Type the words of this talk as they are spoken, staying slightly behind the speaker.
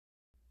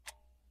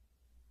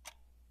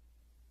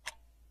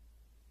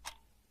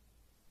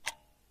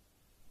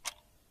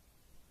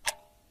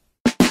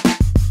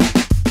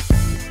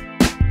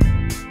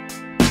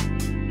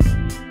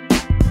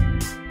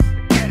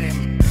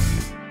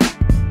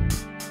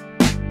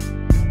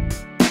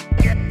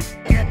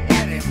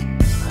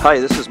Hi,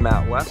 this is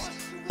Matt West.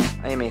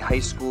 I am a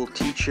high school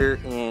teacher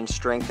and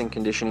strength and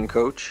conditioning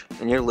coach,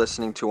 and you're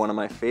listening to one of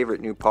my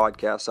favorite new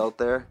podcasts out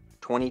there,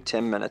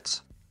 20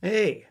 Minutes.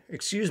 Hey,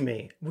 excuse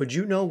me, would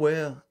you know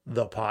where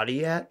the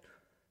potty at?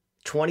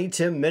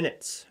 20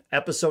 Minutes,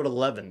 episode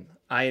 11.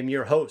 I am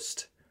your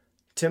host,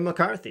 Tim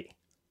McCarthy.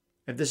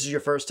 If this is your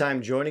first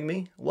time joining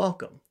me,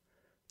 welcome.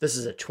 This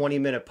is a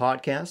 20-minute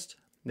podcast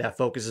that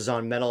focuses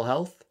on mental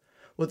health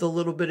with a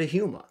little bit of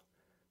humor,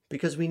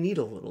 because we need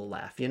a little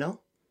laugh, you know?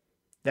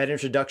 That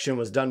introduction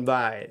was done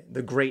by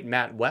the great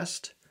Matt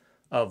West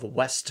of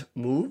West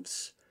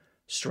Moves,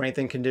 strength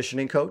and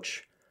conditioning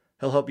coach.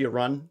 He'll help you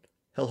run,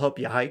 he'll help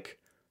you hike,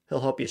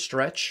 he'll help you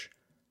stretch.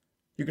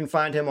 You can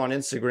find him on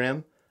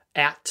Instagram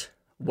at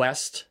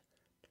West,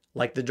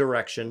 like the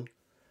direction,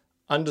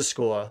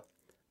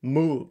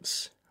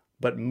 _moves.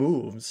 But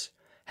moves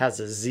has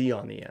a Z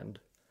on the end.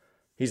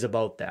 He's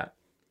about that.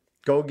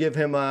 Go give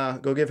him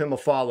a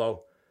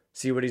follow,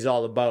 see what he's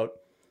all about.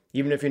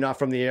 Even if you're not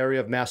from the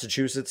area of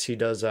Massachusetts, he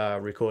does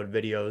record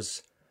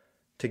videos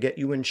to get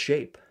you in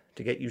shape,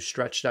 to get you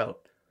stretched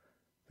out.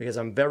 Because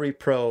I'm very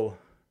pro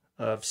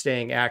of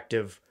staying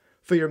active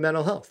for your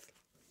mental health.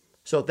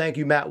 So thank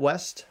you, Matt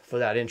West, for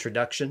that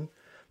introduction.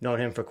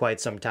 Known him for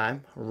quite some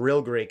time.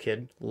 Real great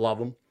kid. Love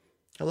him.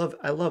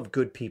 I love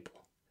good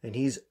people. And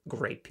he's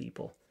great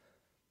people.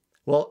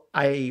 Well,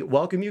 I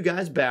welcome you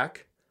guys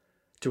back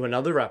to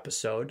another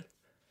episode.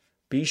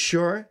 Be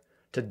sure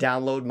to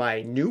download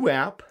my new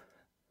app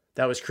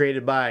that was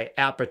created by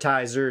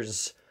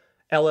Appetizers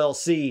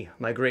LLC,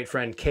 my great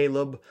friend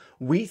Caleb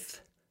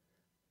Weath.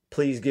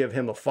 Please give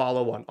him a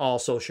follow on all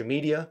social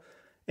media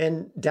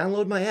and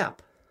download my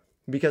app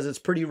because it's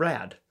pretty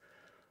rad.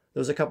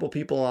 There was a couple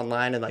people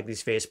online in like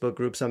these Facebook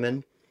groups I'm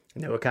in,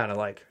 and they were kind of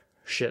like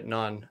shitting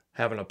on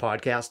having a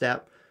podcast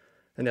app.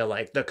 And they're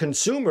like, the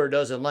consumer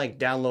doesn't like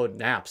downloading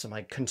apps. I'm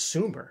like,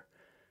 consumer?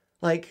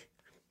 Like,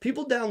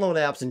 people download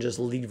apps and just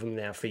leave them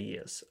there for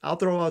years. I'll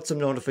throw out some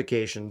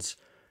notifications.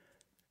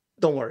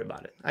 Don't worry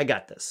about it. I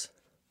got this.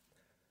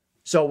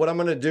 So what I'm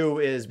going to do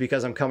is,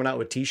 because I'm coming out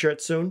with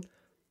t-shirts soon,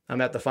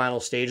 I'm at the final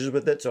stages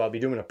with it, so I'll be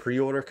doing a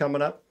pre-order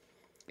coming up.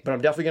 But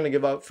I'm definitely going to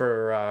give out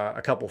for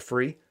a couple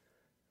free.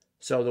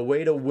 So the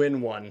way to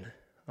win one,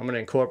 I'm going to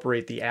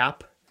incorporate the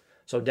app.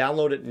 So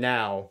download it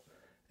now,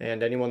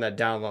 and anyone that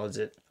downloads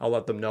it, I'll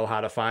let them know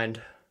how to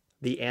find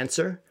the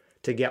answer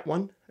to get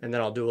one. And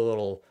then I'll do a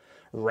little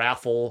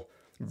raffle,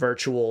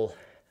 virtual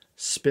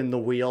spin the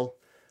wheel,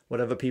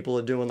 whatever people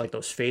are doing, like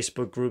those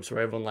Facebook groups where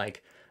everyone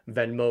like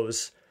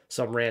Venmos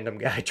some random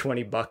guy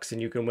 $20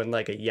 and you can win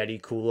like a Yeti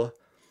cooler.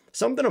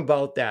 Something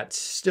about that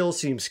still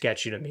seems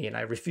sketchy to me, and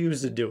I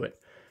refuse to do it.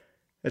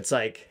 It's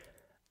like,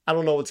 I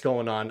don't know what's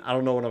going on. I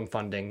don't know what I'm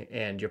funding,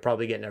 and you're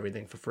probably getting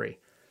everything for free.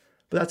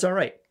 But that's all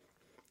right.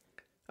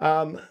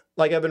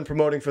 Like I've been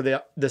promoting for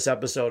this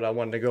episode, I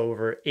wanted to go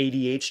over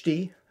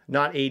ADHD,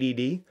 not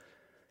ADD.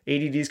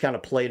 ADD is kind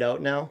of played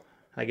out now.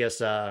 I guess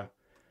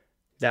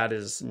that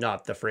is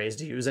not the phrase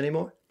to use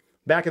anymore.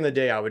 Back in the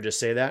day, I would just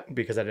say that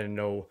because I didn't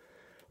know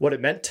what it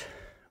meant.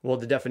 Well,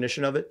 the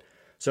definition of it.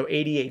 So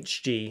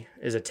ADHD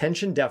is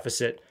attention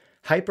deficit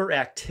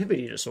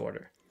hyperactivity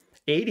disorder.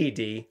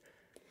 ADD,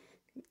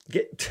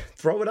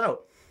 throw it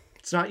out.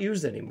 It's not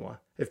used anymore.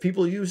 If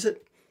people use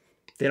it,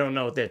 they don't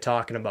know what they're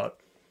talking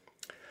about.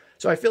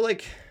 So I feel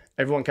like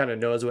everyone kind of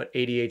knows what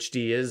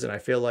ADHD is, and I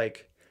feel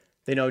like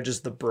they know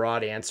just the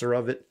broad answer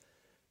of it,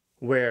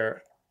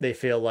 where they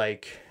feel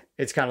like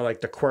it's kind of like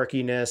the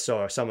quirkiness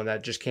or someone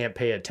that just can't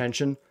pay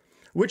attention,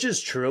 which is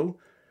true,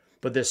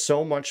 but there's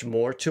so much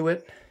more to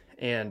it,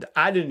 and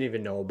I didn't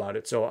even know about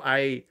it. So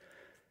I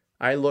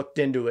looked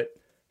into it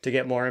to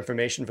get more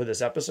information for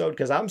this episode,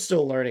 because I'm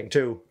still learning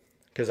too,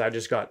 because I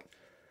just got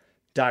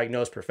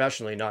diagnosed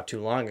professionally not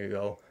too long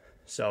ago.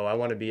 So I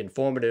want to be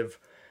informative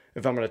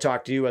if I'm going to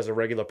talk to you as a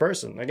regular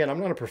person. Again, I'm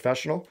not a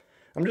professional.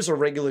 I'm just a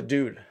regular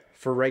dude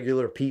for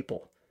regular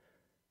people.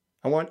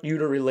 I want you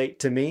to relate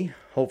to me.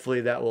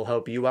 Hopefully that will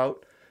help you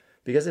out,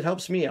 because it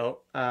helps me out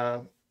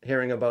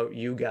hearing about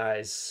you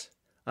guys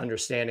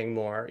understanding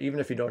more, even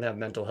if you don't have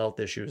mental health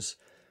issues.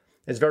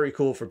 It's very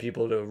cool for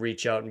people to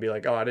reach out and be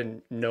like, oh, I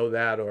didn't know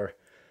that, or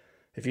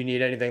if you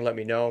need anything, let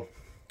me know.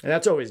 And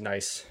that's always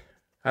nice.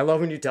 I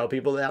love when you tell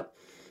people that.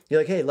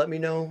 You're like, hey, let me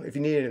know if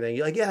you need anything.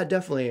 You're like, yeah,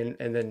 definitely.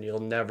 And then you'll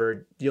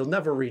never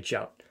reach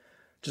out.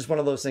 Just one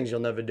of those things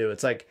you'll never do.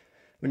 It's like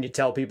when you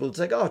tell people, it's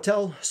like, oh,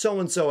 tell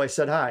so-and-so I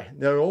said hi.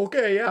 They're like,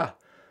 okay, yeah.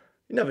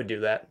 You never do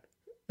that.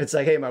 It's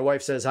like, hey, my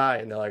wife says hi.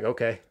 And they're like,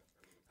 okay,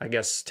 I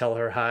guess tell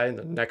her hi. And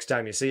the next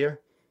time you see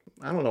her,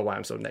 I don't know why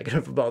I'm so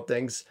negative about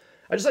things.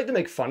 I just like to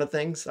make fun of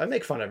things. I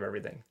make fun of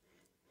everything.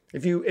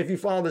 If you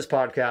follow this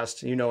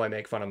podcast, you know I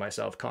make fun of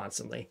myself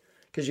constantly.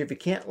 Because if you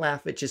can't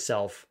laugh at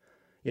yourself,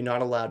 you're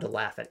not allowed to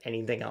laugh at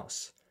anything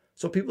else.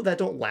 So people that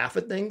don't laugh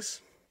at things,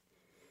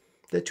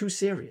 they're too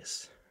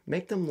serious.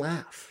 Make them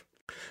laugh.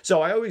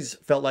 So I always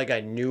felt like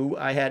I knew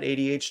I had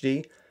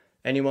ADHD.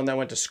 Anyone that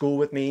went to school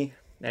with me,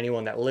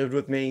 anyone that lived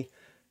with me,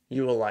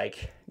 you were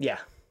like, yeah,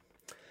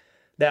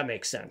 that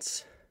makes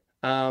sense.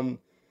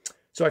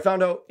 So I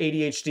found out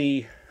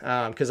ADHD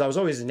because I was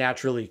always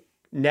naturally,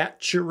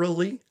 that's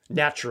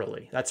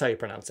how you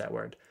pronounce that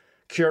word,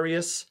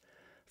 curious.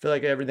 I feel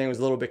like everything was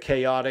a little bit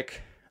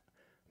chaotic,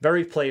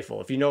 very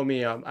playful. If you know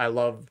me, I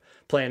love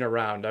playing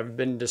around. I've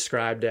been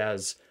described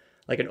as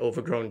like an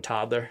overgrown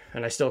toddler,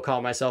 and I still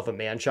call myself a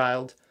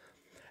man-child.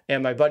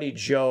 And my buddy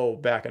Joe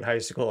back in high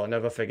school, I'll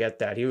never forget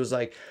that. He was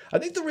like, I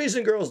think the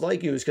reason girls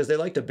like you is because they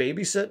like to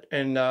babysit,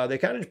 and they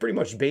kind of pretty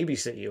much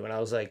babysit you. And I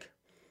was like,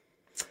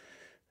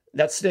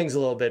 that stings a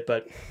little bit,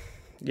 but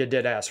you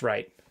did ass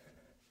right.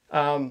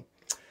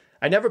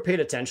 I never paid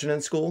attention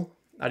in school.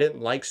 I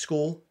didn't like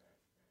school.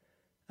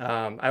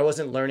 I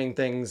wasn't learning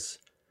things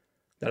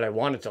that I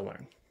wanted to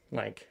learn.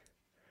 Like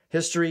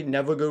history,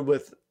 never good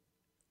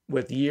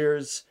with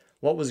years,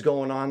 what was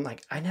going on.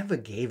 Like I never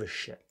gave a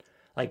shit.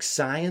 Like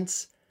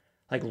science,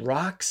 like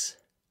rocks,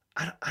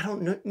 I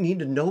don't need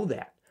to know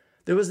that.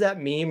 There was that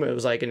meme, it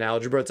was like in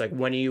algebra, it's like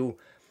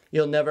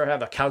you'll never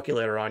have a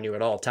calculator on you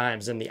at all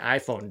times, and the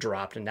iPhone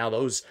dropped, and now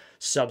those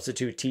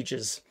substitute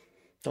teachers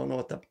don't know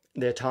what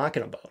they're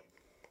talking about.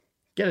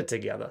 Get it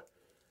together.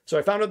 So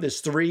I found out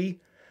there's 3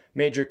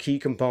 major key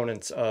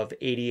components of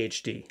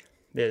ADHD.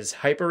 There's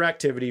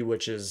hyperactivity,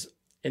 which is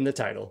in the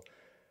title.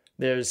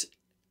 There's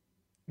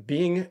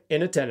being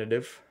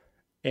inattentive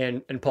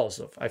and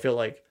impulsive. I feel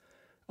like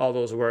all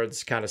those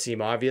words kind of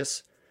seem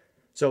obvious.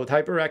 So with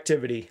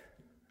hyperactivity,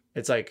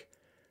 it's like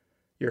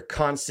you're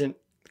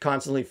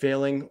constantly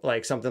feeling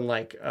like something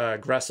like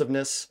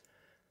aggressiveness.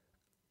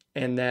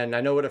 And then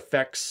I know it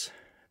affects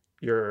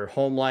your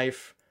home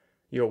life,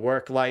 your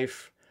work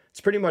life.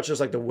 It's pretty much just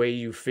like the way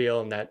you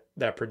feel, and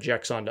that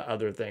projects onto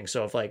other things.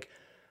 So if like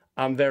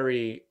I'm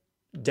very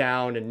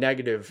down and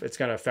negative, it's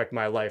going to affect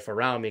my life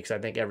around me because I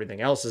think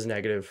everything else is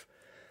negative.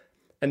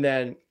 And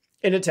then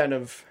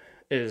inattentive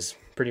is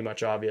pretty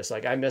much obvious.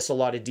 Like I miss a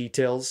lot of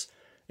details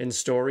in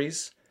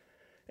stories.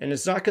 And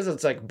it's not because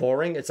it's like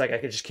boring. It's like I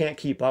just can't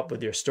keep up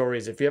with your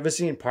stories. If you ever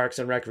seen Parks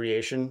and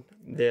Recreation,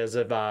 there's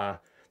a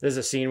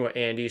scene where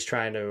Andy's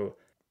trying to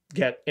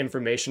get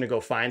information to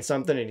go find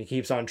something and he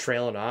keeps on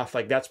trailing off.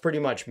 Like that's pretty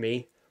much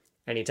me.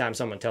 Anytime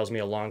someone tells me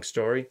a long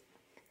story,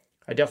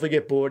 I definitely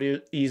get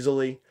bored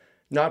easily.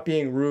 Not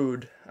being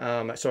rude,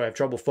 so I have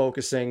trouble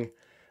focusing.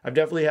 I've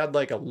definitely had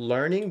like a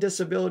learning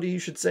disability, you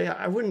should say.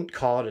 I wouldn't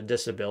call it a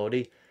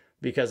disability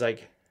because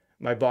like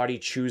my body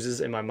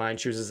chooses and my mind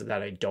chooses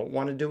that I don't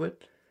want to do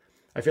it.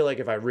 I feel like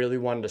if I really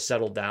wanted to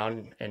settle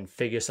down and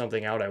figure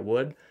something out, I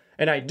would.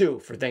 And I do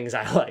for things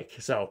I like.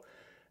 So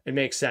it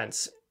makes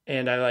sense.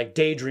 And I like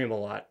daydream a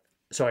lot.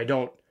 So I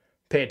don't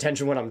pay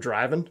attention when I'm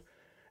driving.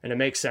 And it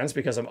makes sense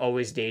because I'm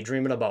always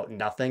daydreaming about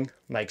nothing,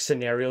 like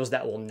scenarios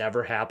that will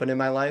never happen in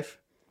my life.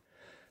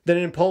 Then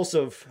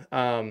impulsive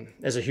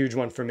is a huge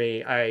one for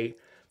me. I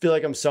feel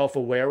like I'm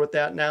self-aware with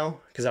that now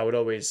because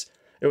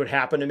it would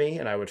happen to me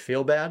and I would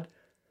feel bad.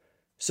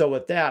 So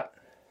with that,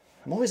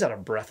 I'm always out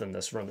of breath in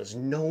this room. There's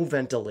no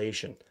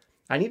ventilation.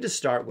 I need to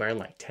start wearing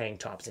like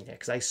tank tops in here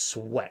because I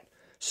sweat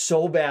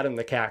so bad in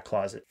the cat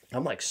closet.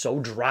 I'm like so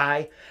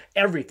dry,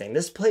 everything.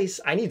 This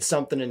place, I need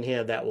something in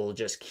here that will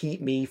just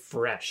keep me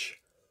fresh.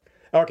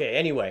 Okay,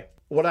 anyway,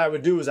 what I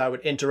would do is I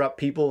would interrupt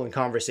people in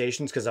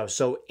conversations because I was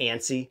so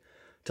antsy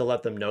to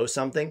let them know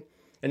something.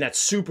 And that's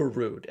super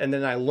rude. And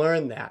then I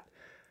learned that.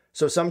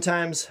 So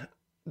sometimes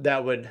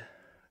that would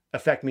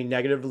affect me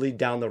negatively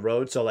down the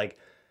road. So like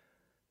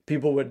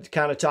people would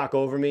kind of talk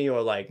over me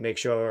or like make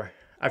sure,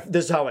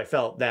 this is how I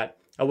felt, that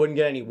I wouldn't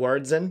get any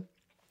words in.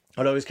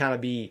 I'd always kind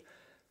of be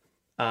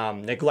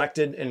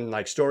neglected in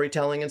like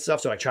storytelling and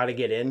stuff. So I try to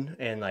get in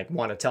and like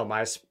want to tell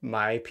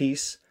my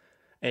piece.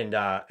 And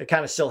it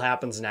kind of still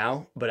happens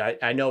now, but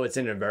I know it's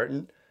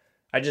inadvertent.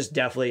 I just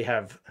definitely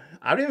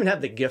I don't even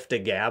have the gift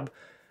of gab.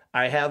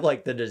 I have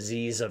like the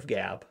disease of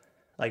gab.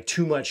 Like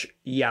too much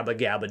yabba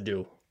gabba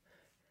do.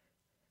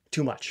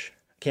 Too much.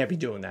 Can't be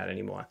doing that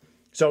anymore.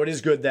 So it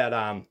is good that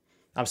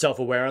I'm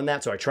self-aware on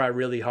that. So I try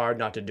really hard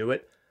not to do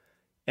it.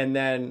 And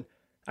then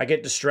I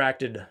get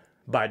distracted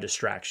by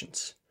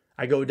distractions.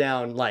 I go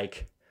down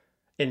like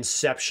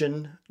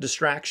Inception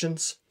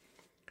distractions.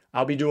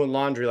 I'll be doing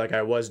laundry like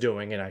I was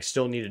doing and I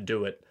still need to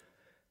do it.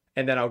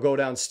 And then I'll go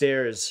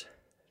downstairs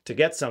to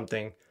get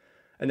something,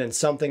 and then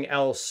something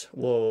else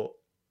will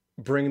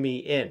bring me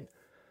in.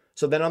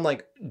 So then I'm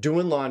like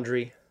doing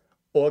laundry,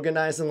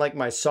 organizing like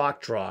my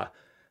sock drawer,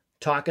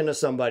 talking to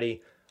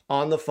somebody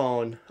on the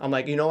phone. I'm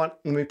like, you know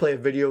what? Let me play a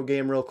video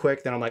game real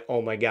quick. Then I'm like,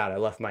 oh my God, I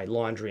left my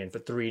laundry in for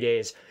 3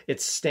 days.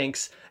 It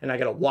stinks and I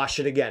got to wash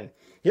it again.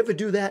 You ever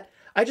do that?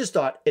 I just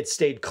thought it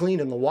stayed clean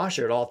in the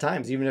washer at all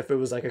times, even if it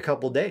was like a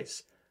couple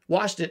days.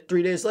 Washed it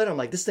 3 days later. I'm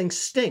like, this thing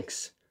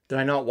stinks. Did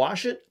I not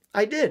wash it?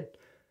 I did.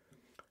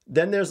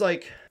 Then there's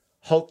like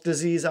Hulk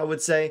disease, I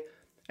would say.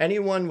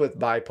 Anyone with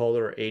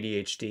bipolar or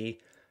ADHD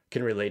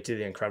can relate to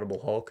the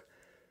Incredible Hulk.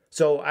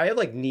 So I have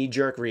like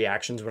knee-jerk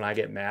reactions when I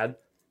get mad.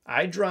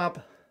 I drop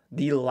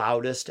the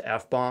loudest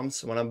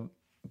F-bombs when I'm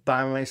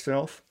by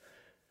myself.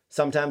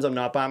 Sometimes I'm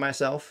not by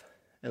myself.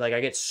 And like I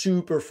get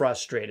super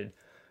frustrated.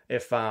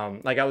 If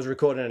like I was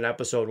recording an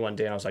episode one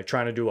day and I was like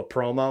trying to do a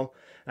promo.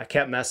 I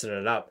kept messing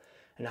it up.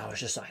 And I was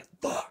just like,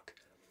 fuck.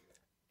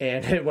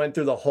 And it went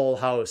through the whole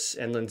house.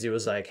 And Lindsay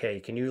was like,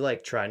 hey, can you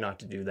like try not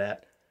to do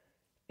that?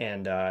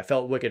 And I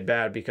felt wicked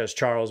bad because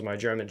Charles, my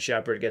German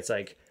Shepherd, gets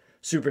like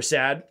super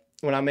sad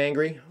when I'm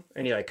angry.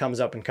 And he like comes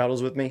up and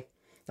cuddles with me.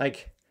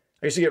 Like,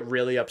 I used to get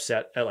really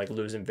upset at like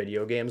losing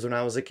video games when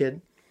I was a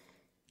kid.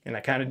 And I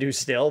kind of do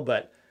still,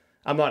 but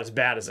I'm not as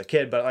bad as a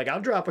kid. But like, I'll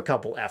drop a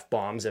couple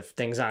F-bombs if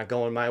things aren't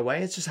going my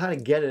way. It's just how to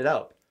get it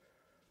out.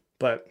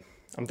 But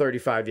I'm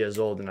 35 years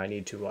old and I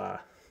need to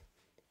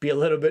be a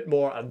little bit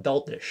more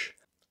adultish.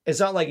 It's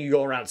not like you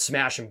go around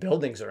smashing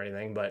buildings or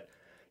anything, but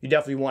you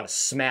definitely want to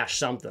smash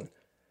something.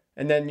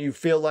 And then you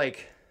feel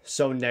like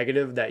so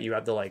negative that you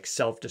have to like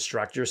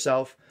self-destruct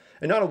yourself.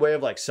 And not a way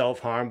of like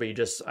self-harm, but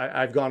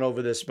I've gone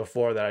over this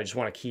before that I just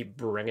want to keep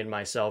bringing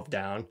myself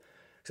down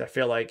because I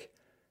feel like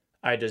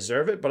I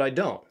deserve it, but I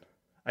don't.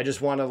 I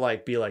just want to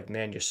like be like,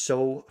 man, you're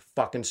so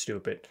fucking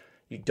stupid.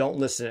 You don't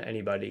listen to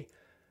anybody.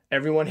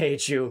 Everyone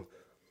hates you.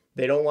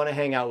 They don't want to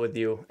hang out with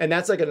you. And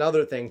that's like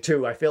another thing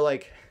too. I feel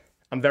like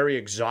I'm very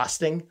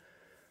exhausting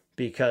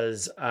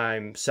because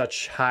I'm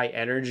such high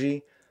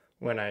energy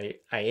when I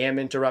am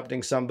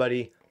interrupting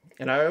somebody.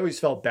 And I always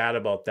felt bad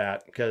about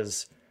that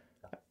because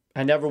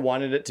I never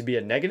wanted it to be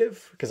a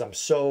negative because I'm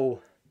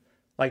so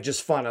like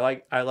just fun.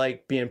 I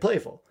like being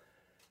playful.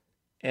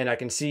 And I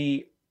can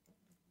see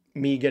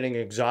me getting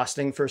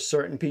exhausting for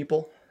certain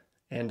people.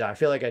 And I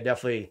feel like I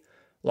definitely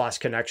lost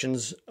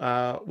connections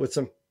with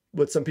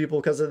some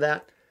people because of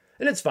that.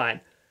 And it's fine.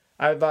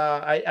 I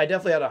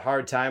definitely had a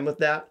hard time with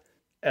that.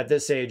 At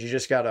this age, you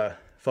just gotta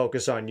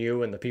focus on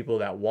you and the people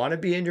that want to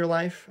be in your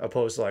life,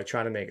 opposed to like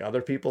trying to make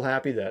other people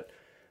happy that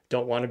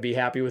don't want to be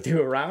happy with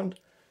you around.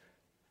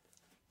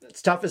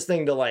 It's the toughest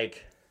thing to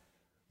like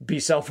be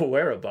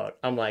self-aware about.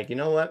 I'm like, you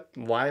know what?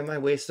 Why am I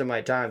wasting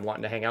my time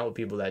wanting to hang out with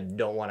people that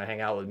don't want to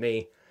hang out with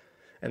me?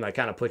 And like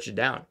kind of put you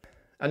down.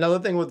 Another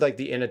thing with like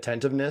the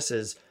inattentiveness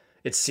is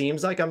it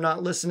seems like I'm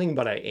not listening,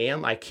 but I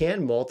am. I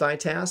can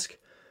multitask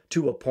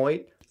to a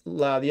point.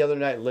 The other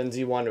night,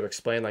 Lindsay wanted to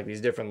explain like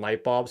these different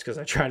light bulbs because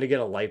I tried to get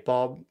a light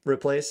bulb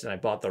replaced and I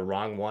bought the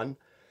wrong one.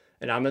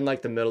 And I'm in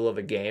like the middle of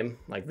a game,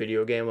 like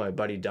video game with my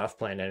buddy Duff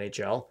playing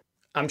NHL.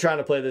 I'm trying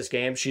to play this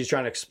game. She's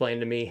trying to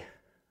explain to me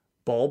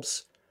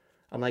bulbs.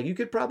 I'm like, you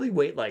could probably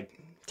wait like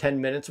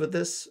 10 minutes with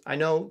this. I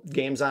know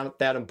games aren't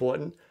that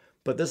important,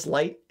 but this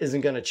light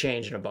isn't going to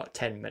change in about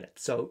 10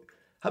 minutes. So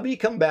how about you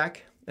come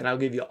back and I'll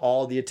give you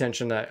all the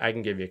attention that I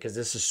can give you because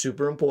this is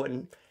super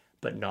important,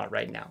 but not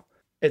right now.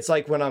 It's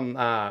like when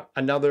I'm,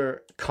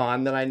 another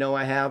con that I know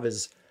I have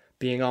is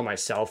being on my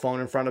cell phone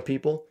in front of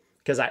people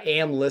because I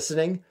am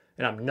listening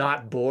and I'm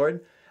not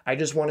bored. I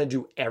just want to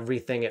do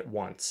everything at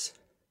once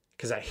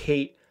because I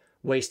hate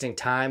wasting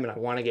time and I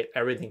want to get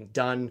everything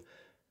done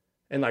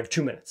in like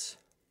 2 minutes.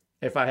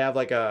 If I have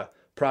like a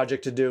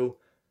project to do,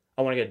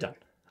 I want to get done.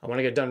 I want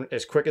to get done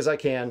as quick as I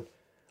can,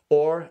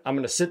 or I'm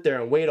going to sit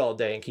there and wait all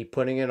day and keep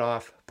putting it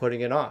off.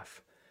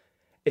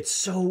 It's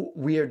so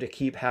weird to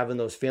keep having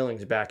those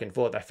feelings back and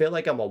forth. I feel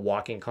like I'm a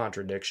walking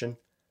contradiction.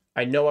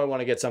 I know I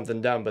want to get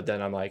something done, but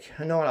then I'm like,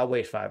 you know what? I'll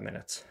wait 5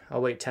 minutes.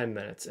 I'll wait 10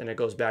 minutes. And it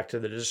goes back to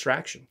the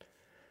distraction.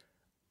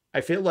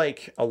 I feel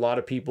like a lot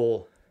of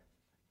people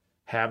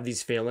have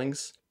these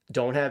feelings,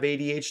 don't have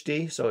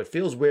ADHD. So it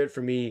feels weird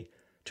for me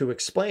to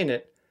explain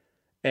it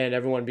and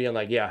everyone being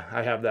like, yeah,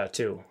 I have that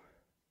too.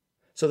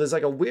 So there's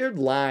like a weird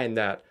line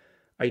that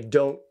I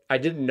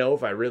didn't know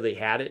if I really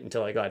had it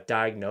until I got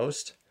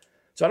diagnosed.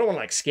 So I don't want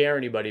to like scare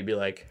anybody, be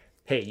like,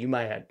 hey, you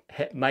might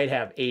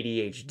have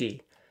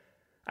ADHD.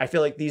 I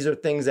feel like these are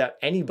things that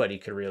anybody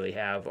could really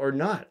have or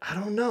not. I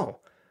don't know.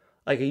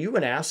 Like, are you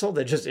an asshole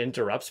that just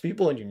interrupts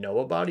people and you know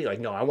about it? You're like,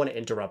 no, I want to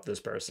interrupt this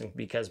person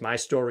because my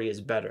story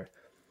is better.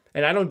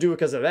 And I don't do it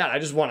because of that. I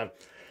just want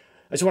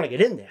to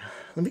get in there.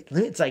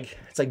 It's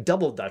like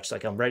double Dutch.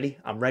 Like, I'm ready.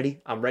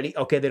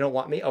 Okay, they don't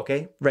want me.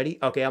 Okay, ready.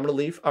 Okay, I'm going to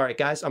leave. All right,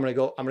 guys, I'm going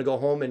to go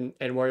home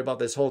and worry about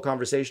this whole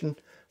conversation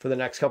for the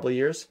next couple of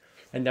years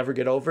and never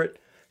get over it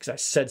because I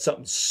said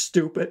something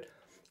stupid.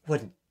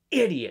 What an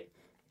idiot.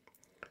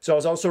 So I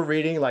was also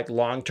reading like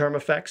long-term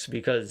effects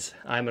because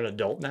I'm an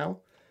adult now.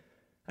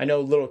 I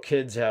know little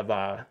kids have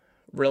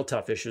real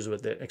tough issues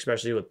with it,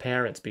 especially with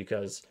parents,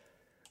 because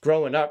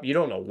growing up, you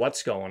don't know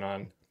what's going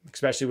on,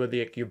 especially with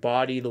your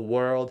body, the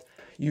world.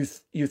 You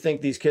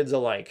think these kids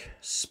are like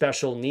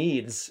special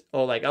needs,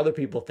 or like other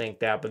people think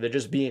that, but they're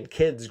just being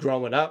kids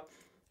growing up.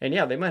 And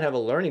yeah, they might have a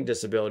learning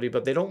disability,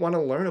 but they don't want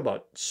to learn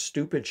about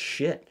stupid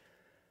shit.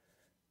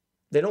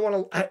 They don't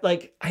want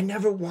to, I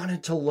never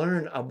wanted to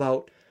learn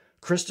about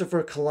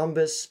Christopher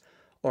Columbus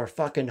or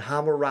fucking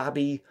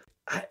Hammurabi.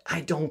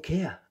 I don't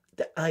care.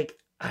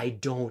 I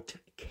don't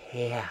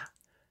care.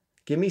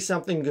 Give me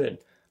something good.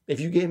 If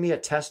you gave me a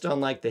test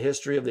on like the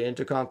history of the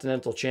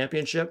Intercontinental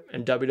Championship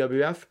and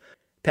WWF,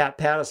 Pat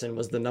Patterson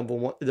was the number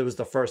one. There was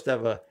the first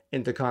ever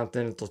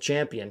Intercontinental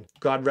Champion.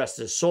 God rest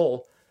his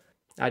soul.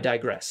 I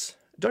digress.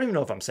 Don't even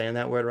know if I'm saying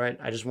that word right.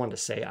 I just wanted to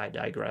say I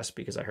digress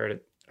because I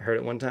heard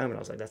it one time and I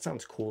was like, that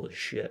sounds cool as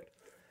shit.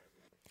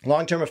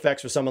 Long-term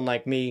effects for someone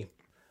like me,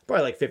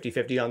 probably like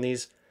 50-50 on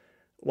these.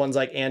 One's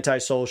like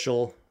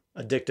antisocial,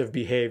 addictive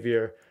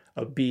behavior,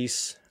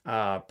 obese,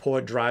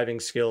 poor driving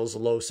skills,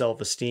 low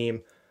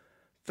self-esteem.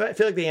 I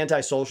feel like the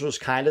antisocial is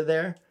kind of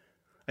there.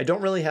 I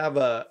don't really have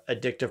a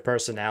addictive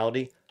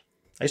personality.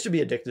 I used to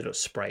be addicted to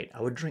Sprite.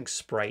 I would drink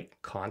Sprite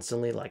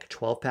constantly, like a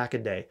 12-pack a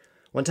day.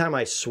 One time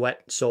I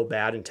sweat so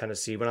bad in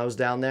Tennessee when I was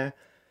down there,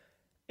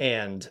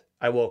 and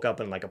I woke up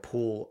in like a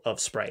pool of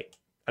Sprite.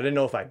 I didn't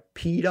know if I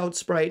peed out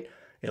Sprite,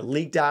 it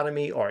leaked out of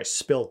me, or I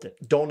spilt it.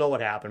 Don't know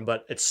what happened,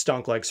 but it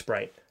stunk like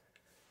Sprite.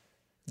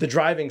 The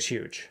driving's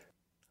huge.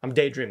 I'm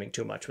daydreaming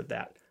too much with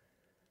that.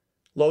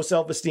 Low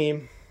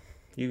self-esteem.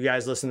 You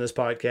guys listen to this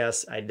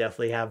podcast, I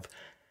definitely have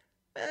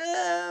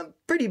a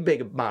pretty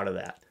big amount of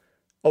that.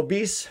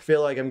 Obese,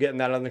 feel like I'm getting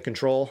that under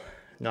control.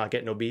 Not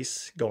getting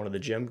obese, going to the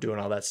gym, doing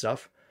all that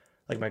stuff.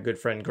 Like my good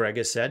friend Greg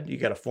has said, you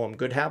got to form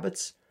good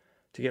habits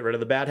to get rid of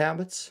the bad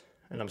habits.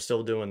 And I'm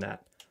still doing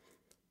that.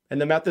 And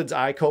the methods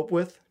I cope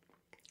with,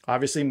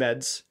 obviously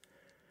meds.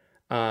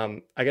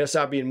 I got to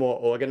start being more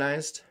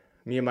organized.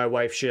 Me and my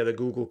wife share the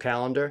Google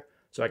Calendar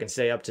so I can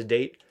stay up to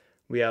date.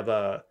 We have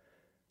a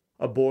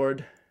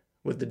board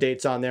with the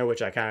dates on there,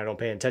 which I kind of don't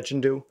pay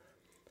attention to.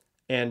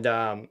 And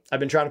I've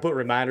been trying to put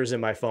reminders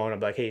in my phone.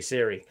 I'm like, hey,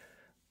 Siri,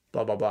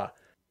 blah, blah, blah.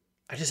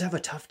 I just have a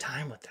tough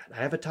time with that.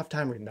 I have a tough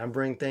time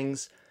remembering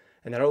things.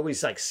 And that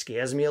always like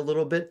scares me a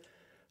little bit.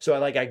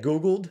 So I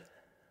Googled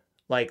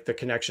like the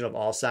connection of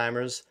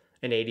Alzheimer's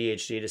and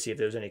ADHD to see if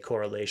there was any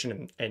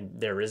correlation. And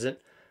there isn't,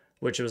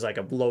 which was like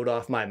a load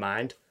off my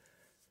mind.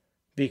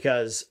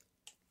 Because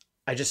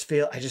I just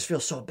feel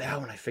so bad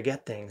when I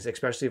forget things,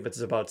 especially if it's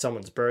about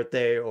someone's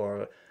birthday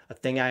or a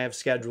thing I have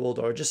scheduled,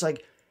 or just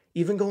like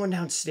even going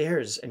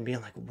downstairs and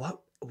being like, what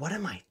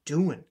am I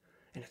doing?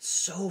 And it's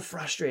so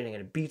frustrating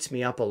and it beats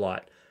me up a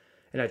lot.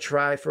 And I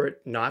try for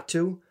it not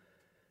to,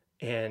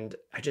 and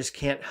I just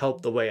can't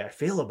help the way I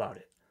feel about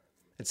it.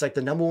 It's like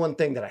the number one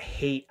thing that I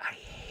hate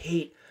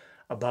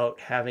about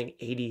having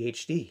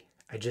ADHD.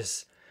 I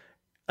just,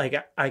 like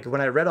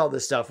when I read all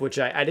this stuff, which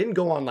I didn't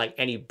go on like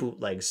any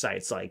bootleg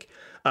sites like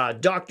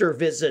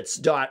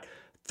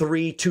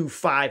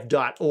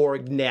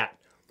doctorvisits.325.org net.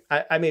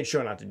 I made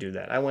sure not to do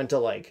that. I went to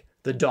like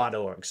the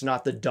 .orgs,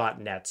 not the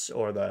 .nets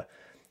or the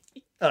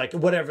like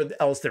whatever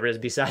else there is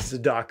besides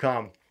the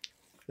 .com.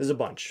 There's a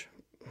bunch.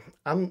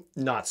 I'm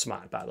not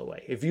smart, by the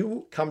way. If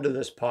you come to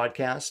this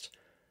podcast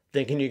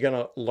thinking you're going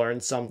to learn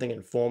something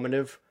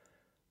informative,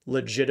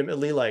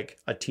 legitimately like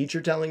a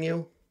teacher telling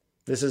you,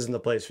 this isn't the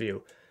place for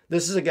you.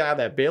 This is a guy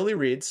that barely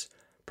reads,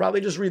 probably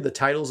just read the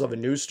titles of a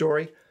news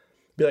story,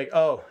 be like,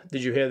 oh,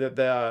 did you hear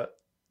that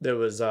there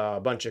was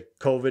a bunch of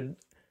COVID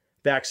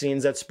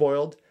vaccines that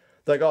spoiled?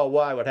 They're like, oh,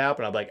 why? What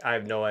happened? I'm like, I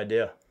have no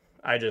idea.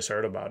 I just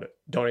heard about it.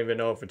 Don't even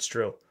know if it's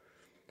true.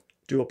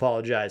 Do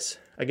apologize.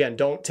 Again,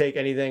 don't take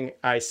anything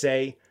I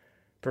say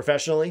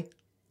professionally.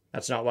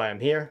 That's not why I'm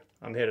here.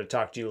 I'm here to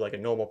talk to you like a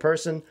normal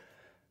person,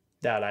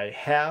 that I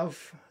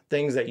have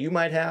things that you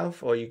might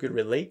have, or you could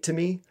relate to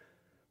me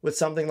with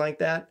something like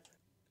that.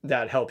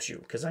 That helps you,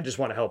 because I just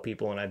want to help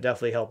people, and I've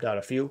definitely helped out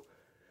a few.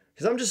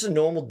 Because I'm just a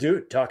normal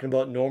dude talking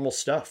about normal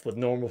stuff with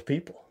normal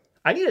people.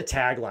 I need a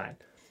tagline.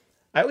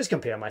 I always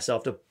compare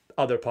myself to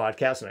other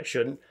podcasts, and I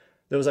shouldn't.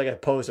 There was like a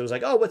post that was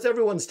like, oh, what's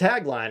everyone's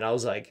tagline? I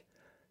was like,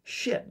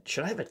 shit,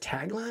 should I have a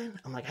tagline?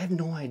 I'm like, I have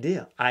no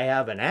idea. I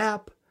have an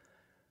app.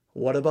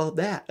 What about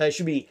that? It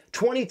should be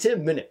 20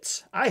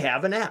 minutes. I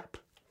have an app.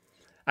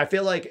 I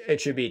feel like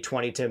it should be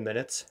 20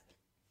 minutes.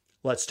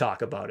 Let's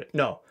talk about it.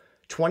 No,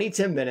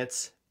 20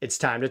 minutes. It's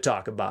time to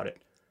talk about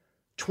it.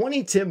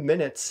 20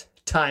 minutes,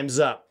 time's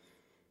up.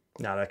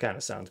 Now that kind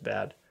of sounds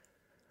bad.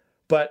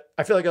 But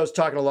I feel like I was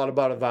talking a lot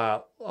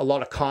about a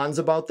lot of cons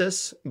about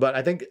this, but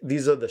I think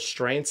these are the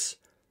strengths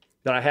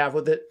that I have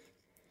with it.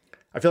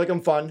 I feel like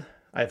I'm fun.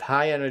 I have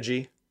high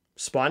energy,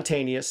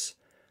 spontaneous.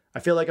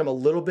 I feel like I'm a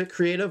little bit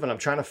creative and I'm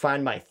trying to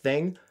find my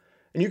thing.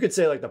 And you could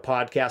say like the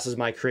podcast is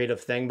my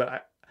creative thing,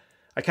 but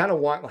I kind of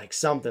want like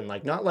something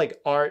like not like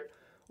art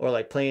or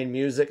like playing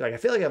music. Like I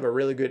feel like I have a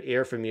really good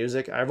ear for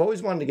music. I've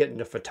always wanted to get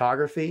into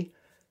photography.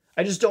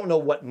 I just don't know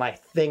what my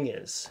thing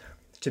is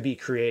to be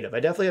creative. I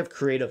definitely have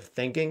creative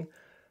thinking.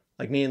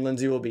 Like me and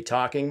Lindsay will be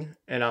talking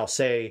and I'll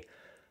say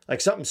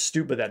like something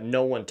stupid that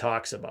no one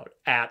talks about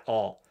at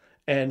all.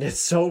 And it's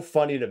so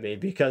funny to me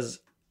because,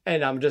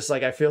 and I'm just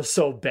like, I feel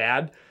so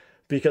bad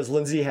because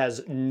Lindsay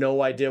has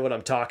no idea what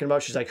I'm talking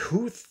about. She's like,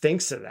 who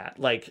thinks of that?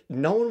 Like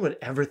no one would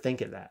ever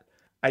think of that.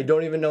 I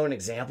don't even know an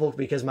example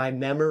because my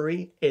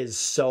memory is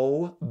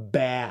so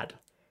bad.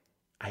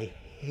 I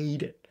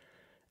hate it.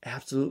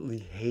 Absolutely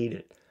hate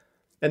it.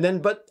 And then,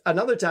 but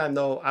another time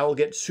though, I will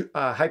get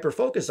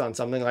hyper-focused on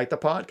something like the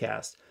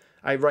podcast.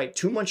 I write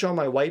too much on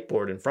my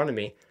whiteboard in front of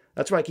me.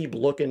 That's why I keep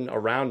looking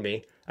around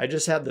me. I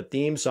just had the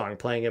theme song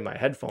playing in my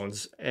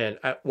headphones and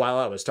while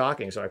I was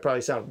talking, so I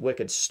probably sound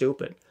wicked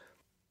stupid.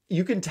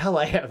 You can tell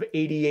I have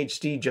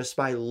ADHD just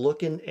by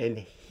looking and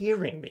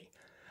hearing me.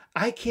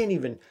 I can't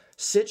even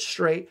sit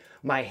straight.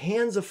 My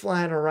hands are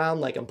flying around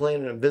like I'm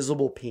playing an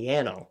invisible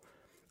piano.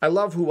 I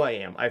love who I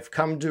am. I've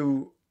come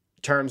to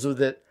terms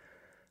with it.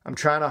 I'm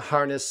trying to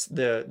harness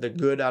the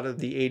good out of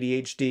the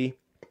ADHD.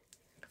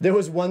 There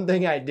was one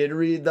thing I did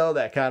read though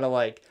that kind of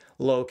like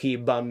low-key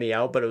bummed me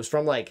out, but it was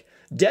from like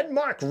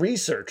Denmark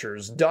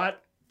Researchers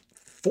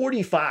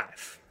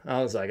 .45.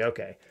 I was like,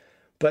 okay.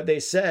 But they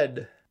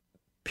said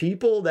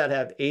people that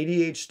have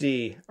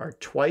ADHD are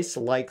twice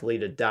likely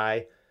to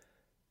die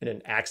in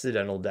an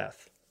accidental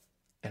death.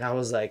 And I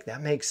was like,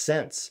 that makes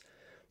sense.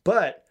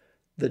 But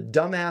the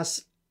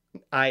dumbass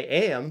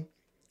I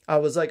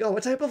was like, oh,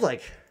 what type of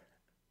like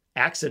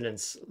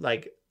accidents?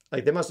 Like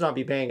they must not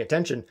be paying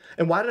attention.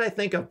 And why did I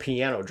think of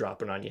piano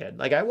dropping on your head?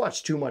 Like I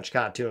watch too much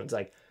cartoons.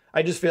 Like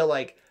I just feel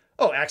like,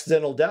 oh,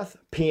 accidental death,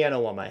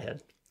 piano on my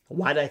head.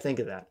 Why did I think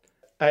of that?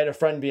 I had a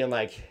friend being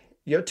like,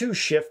 you're too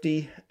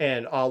shifty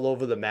and all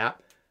over the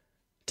map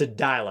to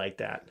die like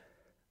that.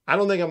 I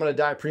don't think I'm going to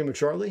die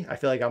prematurely. I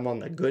feel like I'm on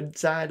the good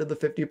side of the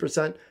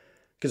 50%.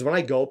 Because when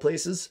I go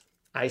places,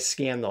 I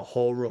scan the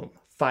whole room.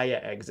 Fire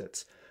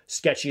exits,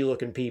 sketchy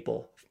looking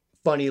people,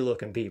 funny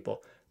looking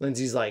people.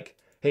 Lindsay's like,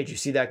 hey, did you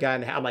see that guy?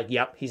 I'm like,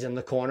 yep, he's in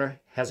the corner,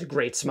 has a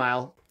great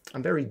smile.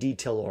 I'm very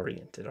detail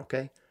oriented,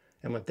 okay?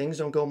 And when things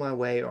don't go my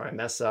way or I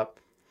mess up,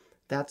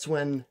 that's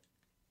when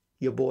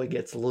your boy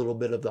gets a little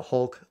bit of the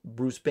Hulk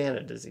Bruce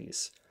Banner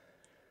disease.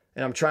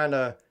 And I'm trying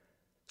to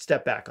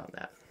step back on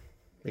that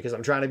because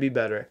I'm trying to be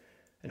better.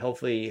 And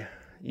hopefully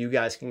you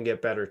guys can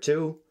get better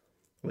too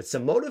with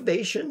some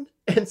motivation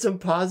and some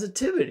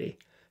positivity.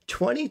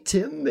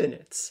 22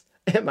 minutes.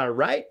 Am I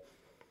right?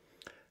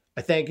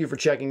 I thank you for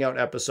checking out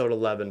episode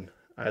 11.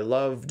 I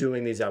love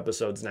doing these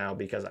episodes now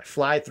because I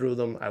fly through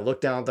them. I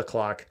look down at the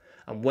clock.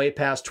 I'm way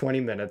past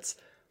 20 minutes.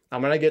 I'm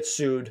going to get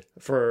sued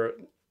for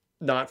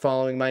not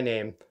following my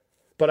name.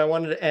 But I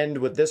wanted to end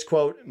with this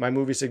quote, my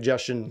movie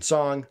suggestion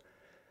song.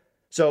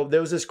 So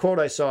there was this quote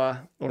I saw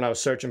when I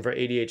was searching for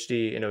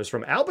ADHD, and it was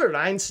from Albert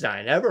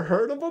Einstein. Ever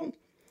heard of him?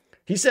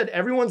 He said,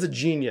 everyone's a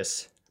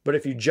genius, but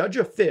if you judge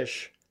a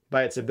fish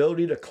by its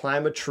ability to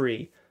climb a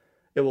tree,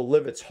 it will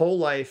live its whole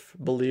life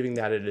believing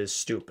that it is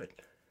stupid.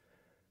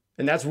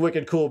 And that's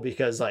wicked cool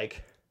because,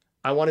 like,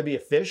 I want to be a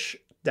fish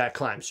that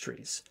climbs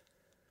trees.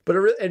 But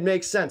it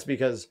makes sense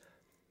because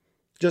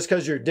just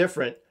because you're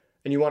different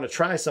and you want to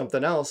try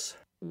something else,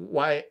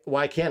 why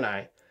can't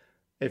I?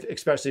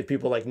 Especially if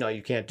people are like, no,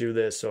 you can't do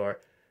this, or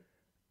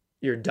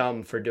you're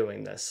dumb for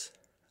doing this.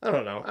 I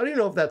don't know. I don't even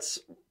know if that's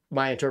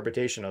my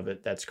interpretation of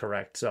it that's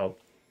correct. So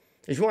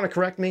if you want to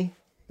correct me,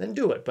 then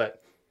do it.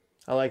 But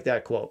I like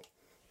that quote.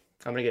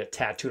 I'm going to get it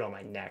tattooed on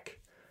my neck.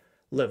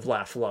 Live,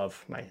 laugh,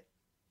 love. Am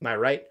I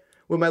right?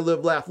 Where my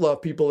live, laugh,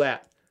 love people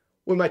at?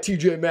 Where my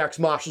TJ Maxx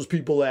Marshalls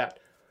people at?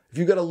 If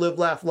you got a live,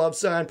 laugh, love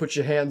sign, put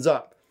your hands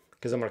up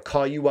because I'm going to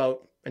call you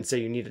out and say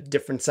you need a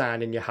different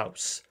sign in your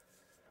house.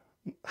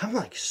 I'm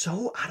like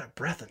so out of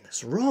breath in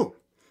this room.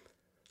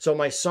 So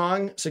my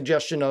song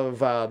suggestion of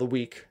the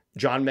week,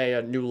 John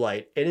Mayer, New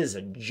Light. It is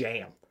a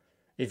jam.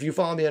 If you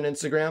follow me on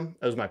Instagram,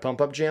 it was my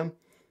pump up jam.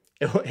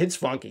 It's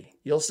funky.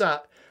 You'll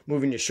start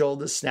moving your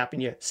shoulders,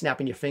 snapping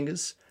your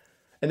fingers.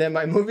 And then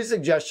my movie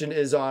suggestion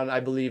is on, I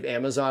believe,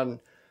 Amazon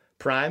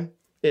Prime,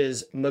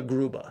 is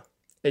MacGruber.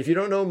 If you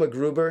don't know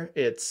MacGruber,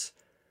 it's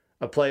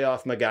a play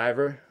off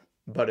MacGyver,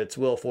 but it's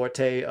Will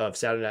Forte of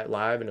Saturday Night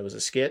Live, and it was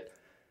a skit.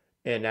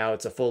 And now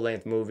it's a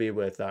full-length movie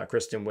with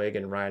Kristen Wiig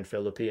and Ryan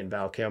Phillippe and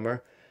Val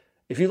Kilmer.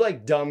 If you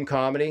like dumb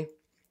comedy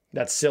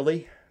that's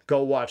silly,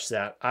 go watch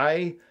that.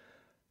 I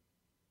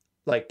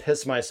like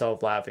piss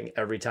myself laughing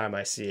every time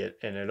I see it,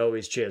 and it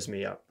always cheers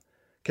me up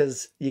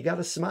because you got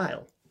to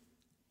smile.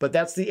 But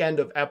that's the end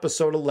of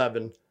episode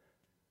 11.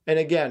 And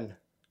again,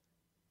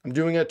 I'm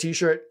doing a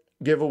t-shirt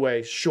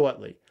giveaway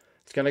shortly.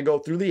 It's going to go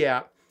through the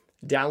app.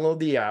 Download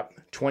the app,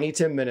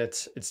 22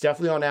 minutes. It's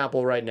definitely on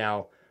Apple right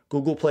now.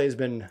 Google Play has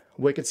been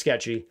wicked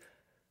sketchy.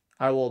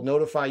 I will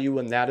notify you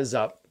when that is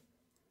up.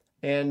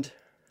 And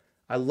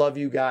I love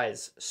you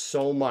guys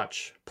so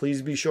much.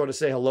 Please be sure to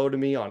say hello to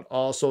me on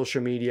all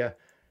social media.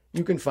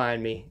 You can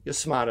find me. You're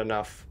smart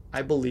enough.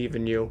 I believe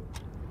in you.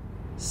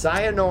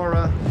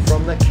 Sayonara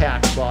from the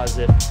cat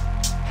closet.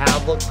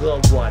 Have a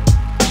good one.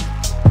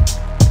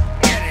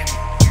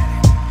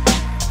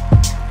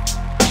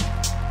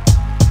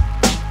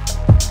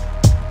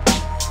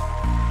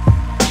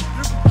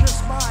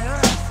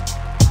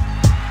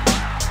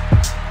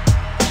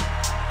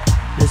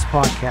 This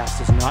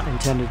podcast is not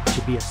intended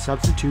to be a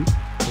substitute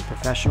for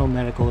professional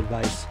medical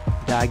advice,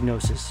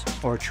 diagnosis,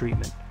 or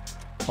treatment.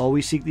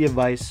 Always seek the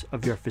advice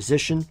of your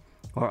physician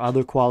or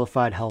other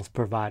qualified health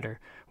provider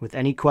with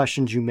any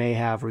questions you may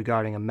have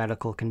regarding a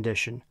medical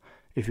condition.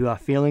 If you are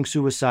feeling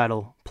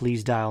suicidal,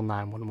 please dial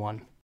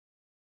 911.